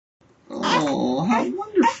Oh, how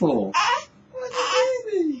wonderful. What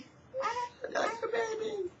a baby. That's a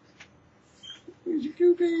baby. Here's your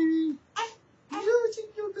cute baby. You're a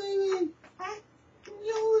cute baby.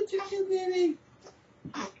 You're a cute baby.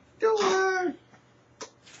 Go on.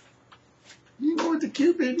 You know what the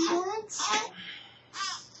cute baby wants?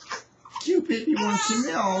 Cute baby wants some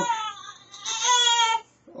milk.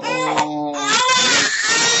 Oh,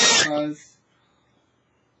 yes.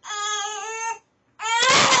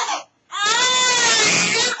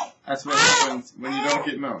 That's what happens when you don't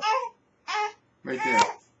get milk. Right there.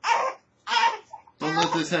 Don't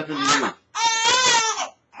let this happen to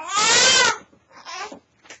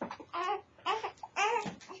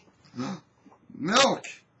you. Milk!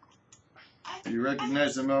 Do you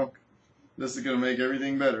recognize the milk? This is going to make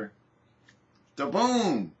everything better.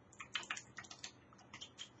 Da-boom!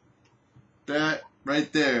 That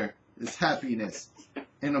right there is happiness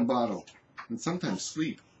in a bottle. And sometimes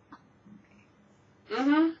sleep.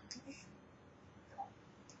 Mm-hmm.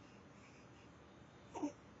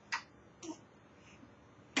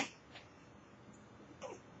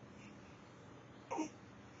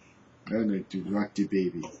 I like to rock the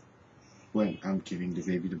baby when I'm giving the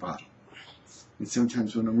baby the bottle. And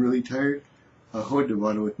sometimes when I'm really tired, I'll hold the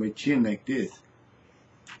bottle with my chin like this.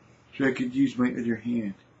 So I could use my other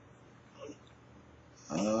hand.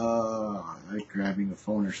 Like grabbing a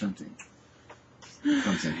phone or something. It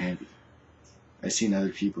comes in handy. I've seen other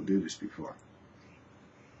people do this before.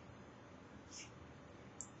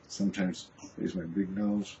 Sometimes there's my big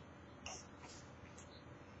nose.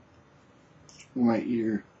 My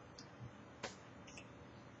ear.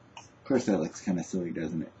 Of course that looks kind of silly,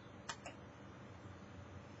 doesn't it?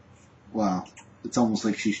 Wow. It's almost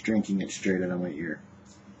like she's drinking it straight out of my ear.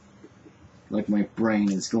 Like my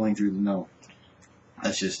brain is going through the nose.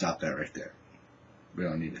 Let's just stop that right there. We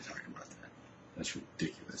don't need to talk about that. That's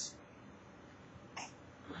ridiculous.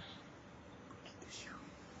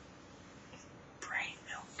 Brain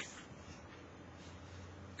milk.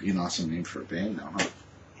 Be an awesome name for a band now, huh?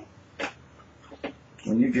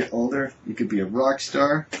 When you get older, you could be a rock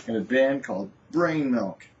star in a band called Brain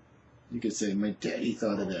Milk. You could say, my daddy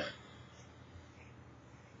thought of that.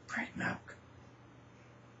 Brain Milk.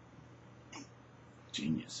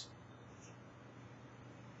 Genius.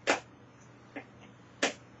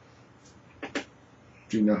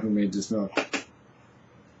 Do you know who made this milk?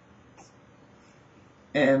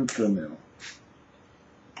 Amand.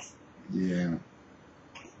 Yeah.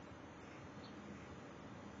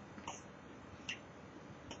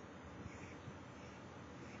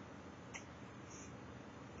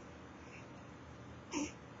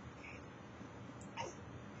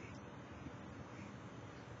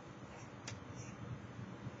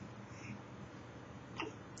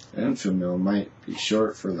 Enfamil might be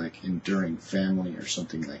short for like enduring family or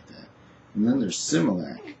something like that. And then there's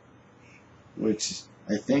Similac, which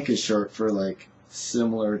I think is short for like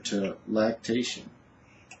similar to lactation.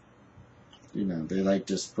 You know, they like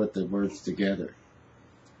just put the words together.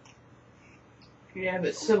 Yeah,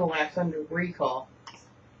 but Similac's under recall.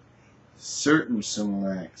 Certain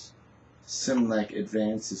Similacs, Similac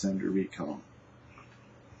Advance is under recall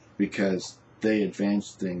because they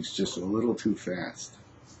advance things just a little too fast.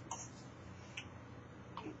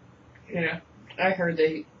 Yeah, I heard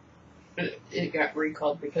it got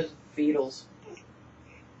recalled because of Beatles.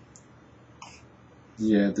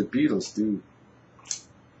 Yeah, the Beatles do.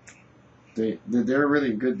 They're a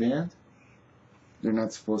really good band. They're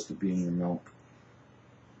not supposed to be in your milk.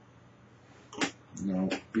 No,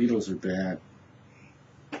 Beatles are bad.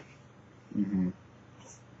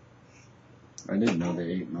 I didn't know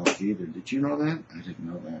they ate milk either. Did you know that? I didn't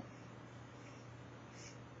know that.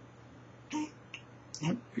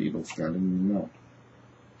 What Beatles got in the milk?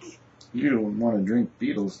 You don't want to drink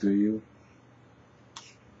Beatles, do you?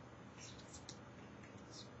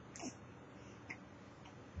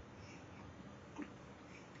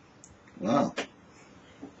 Wow.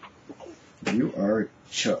 You are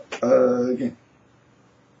chugging.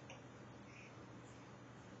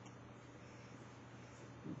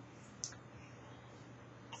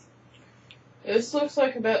 This looks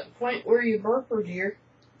like about the point where you burp her, dear.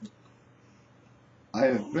 I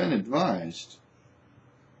have been advised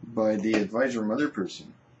by the advisor mother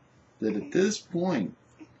person that at this point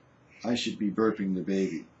I should be burping the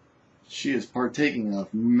baby. She is partaking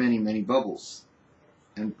of many, many bubbles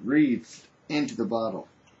and breathed into the bottle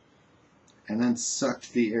and then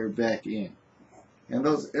sucked the air back in. And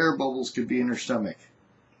those air bubbles could be in her stomach.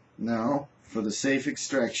 Now, for the safe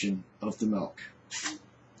extraction of the milk.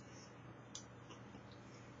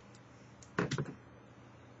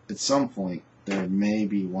 At some point, there may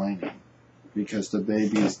be whining. because the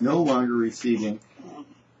baby is no longer receiving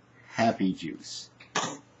happy juice.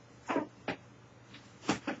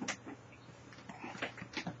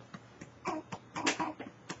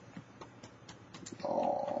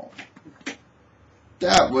 Oh,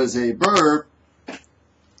 that was a burp.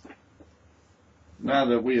 Now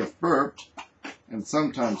that we have burped, and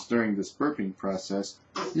sometimes during this burping process,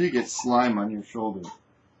 you get slime on your shoulder,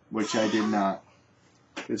 which I did not.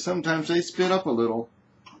 Because sometimes they spit up a little,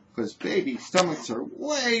 because baby stomachs are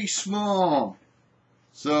way small.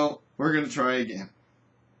 So, we're going to try again.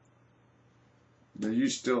 Are you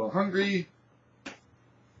still hungry?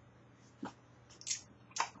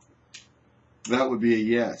 That would be a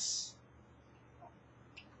yes.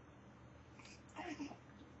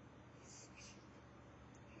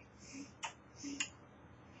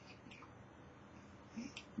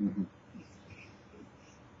 Mm-hmm.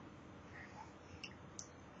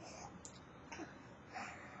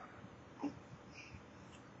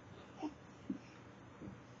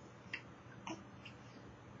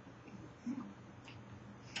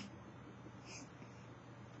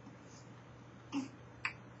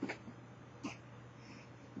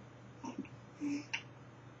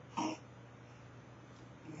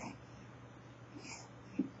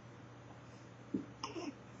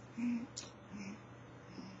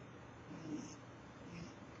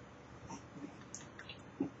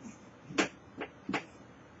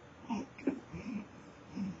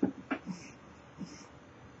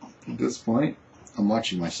 At this point, I'm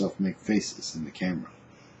watching myself make faces in the camera.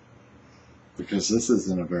 Because this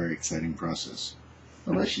isn't a very exciting process.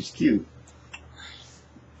 Unless she's cute.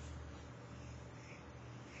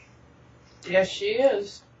 Yes, she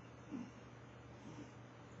is.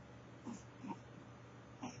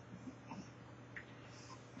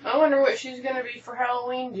 I wonder what she's going to be for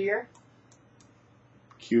Halloween, dear.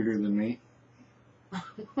 Cuter than me.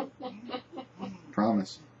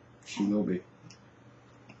 Promise. She will be.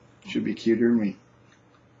 She'll be cuter than me.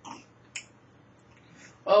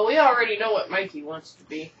 Well, we already know what Mikey wants to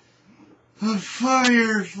be. A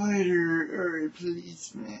firefighter or a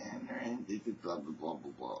policeman or blah blah blah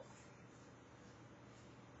blah blah.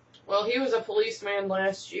 Well, he was a policeman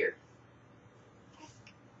last year.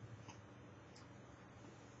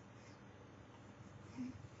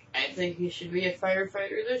 I think he should be a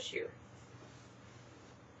firefighter this year.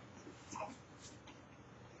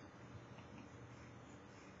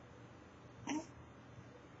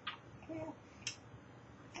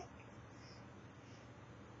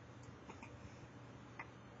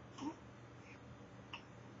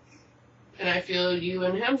 And I feel you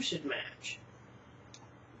and him should match.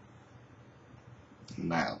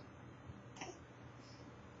 Now.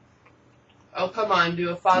 Oh, come on, do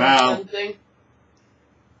a father-son thing.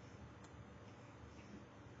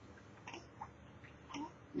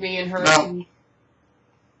 Me and her. No.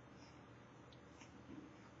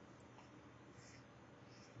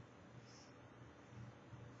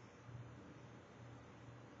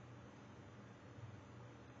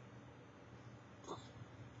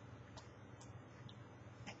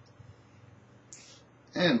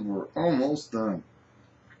 And we're almost done.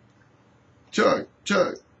 Chug,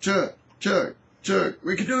 chug, chug, chug, chug.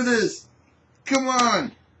 We can do this. Come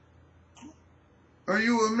on. Are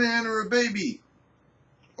you a man or a baby?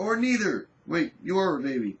 Or neither? Wait, you are a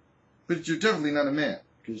baby. But you're definitely not a man,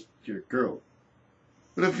 because you're a girl.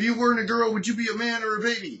 But if you weren't a girl, would you be a man or a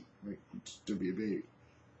baby? Wait, you'd still be a baby.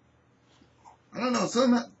 I don't know,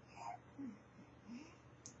 son.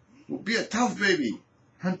 Well, be a tough baby.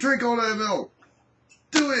 And drink all that milk.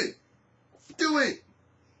 Do it! Do it!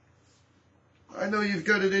 I know you've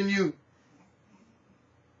got it in you.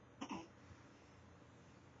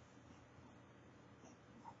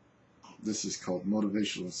 This is called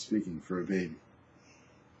motivational speaking for a baby.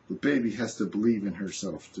 The baby has to believe in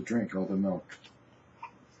herself to drink all the milk.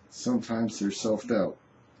 Sometimes there's self-doubt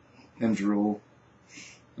and drool,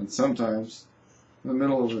 and sometimes in the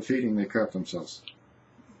middle of the feeding they crap themselves.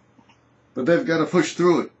 But they've got to push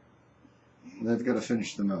through it. They've got to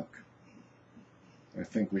finish the milk. I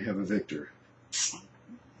think we have a victor.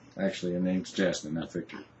 Actually, her name's Jasmine, not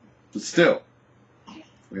Victor. But still,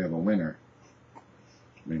 we have a winner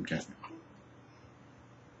named Jasmine.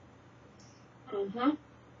 Mm-hmm.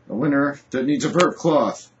 A winner that needs a burp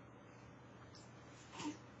cloth.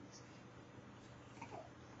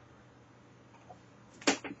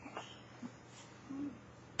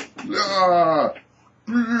 Ah!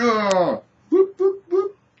 Ah! Whoop, whoop,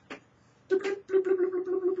 whoop. Bloop, bloop, bloop, bloop, bloop,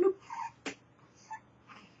 bloop, bloop.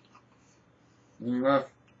 Any left?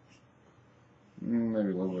 Maybe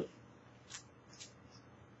a little bit.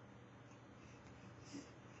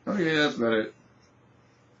 Okay, that's about it.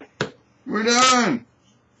 We're done!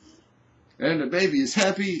 And the baby is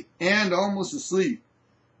happy and almost asleep.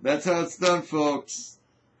 That's how it's done, folks.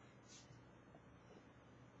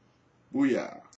 Booyah.